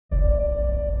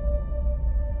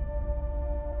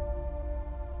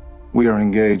We are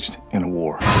engaged in a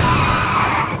war.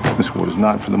 This war does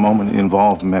not, for the moment,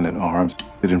 involve men at arms.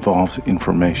 It involves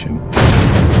information.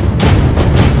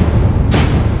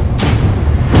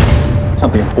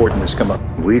 Something important has come up.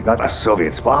 We've got a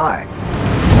Soviet spy.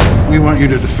 We want you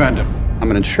to defend him.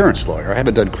 I'm an insurance lawyer. I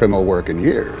haven't done criminal work in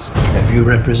years. Have you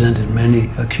represented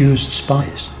many accused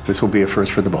spies? This will be a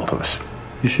first for the both of us.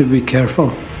 You should be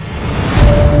careful.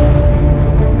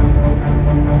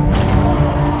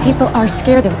 People are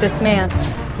scared of this man.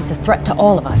 He's a threat to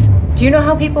all of us. Do you know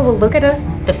how people will look at us?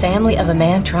 The family of a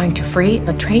man trying to free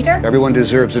a traitor? Everyone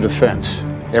deserves a defense.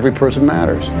 Every person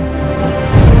matters.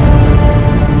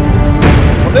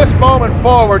 From this moment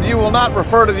forward, you will not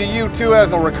refer to the U-2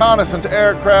 as a reconnaissance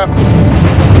aircraft.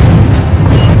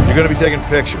 You're going to be taking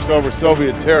pictures over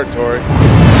Soviet territory.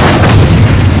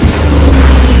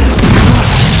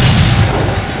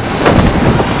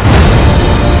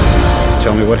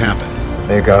 Tell me what happened.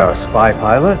 They got our spy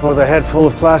pilot with a head full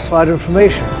of classified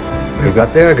information. We've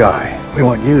got their guy. We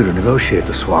want you to negotiate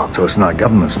the swap so it's not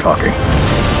governments talking.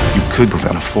 You could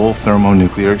prevent a full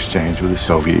thermonuclear exchange with the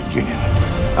Soviet Union.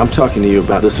 I'm talking to you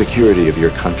about the security of your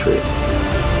country.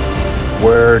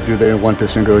 Where do they want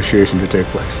this negotiation to take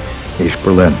place? East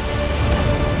Berlin.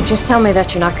 Just tell me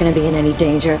that you're not going to be in any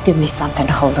danger. Give me something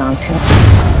to hold on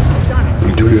to.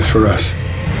 You do this for us.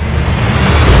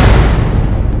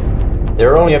 There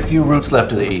are only a few routes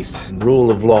left to the east. Rule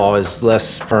of law is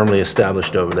less firmly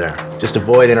established over there. Just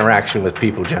avoid interaction with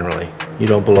people generally. You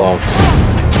don't belong.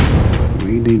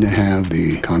 We need to have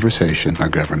the conversation our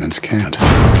governments can't.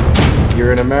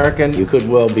 You're an American, you could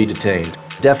well be detained.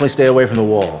 Definitely stay away from the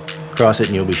wall. Cross it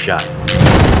and you'll be shot.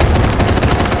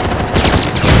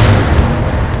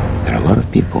 There are a lot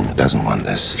of people who doesn't want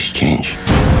this exchange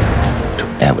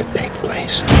to ever take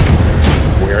place.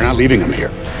 We are not leaving them here.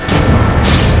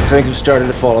 Things have started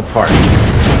to fall apart.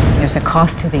 There's a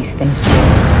cost to these things.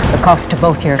 The cost to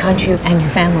both your country and your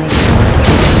family.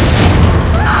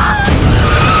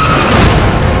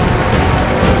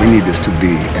 We need this to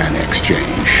be an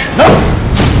exchange. No!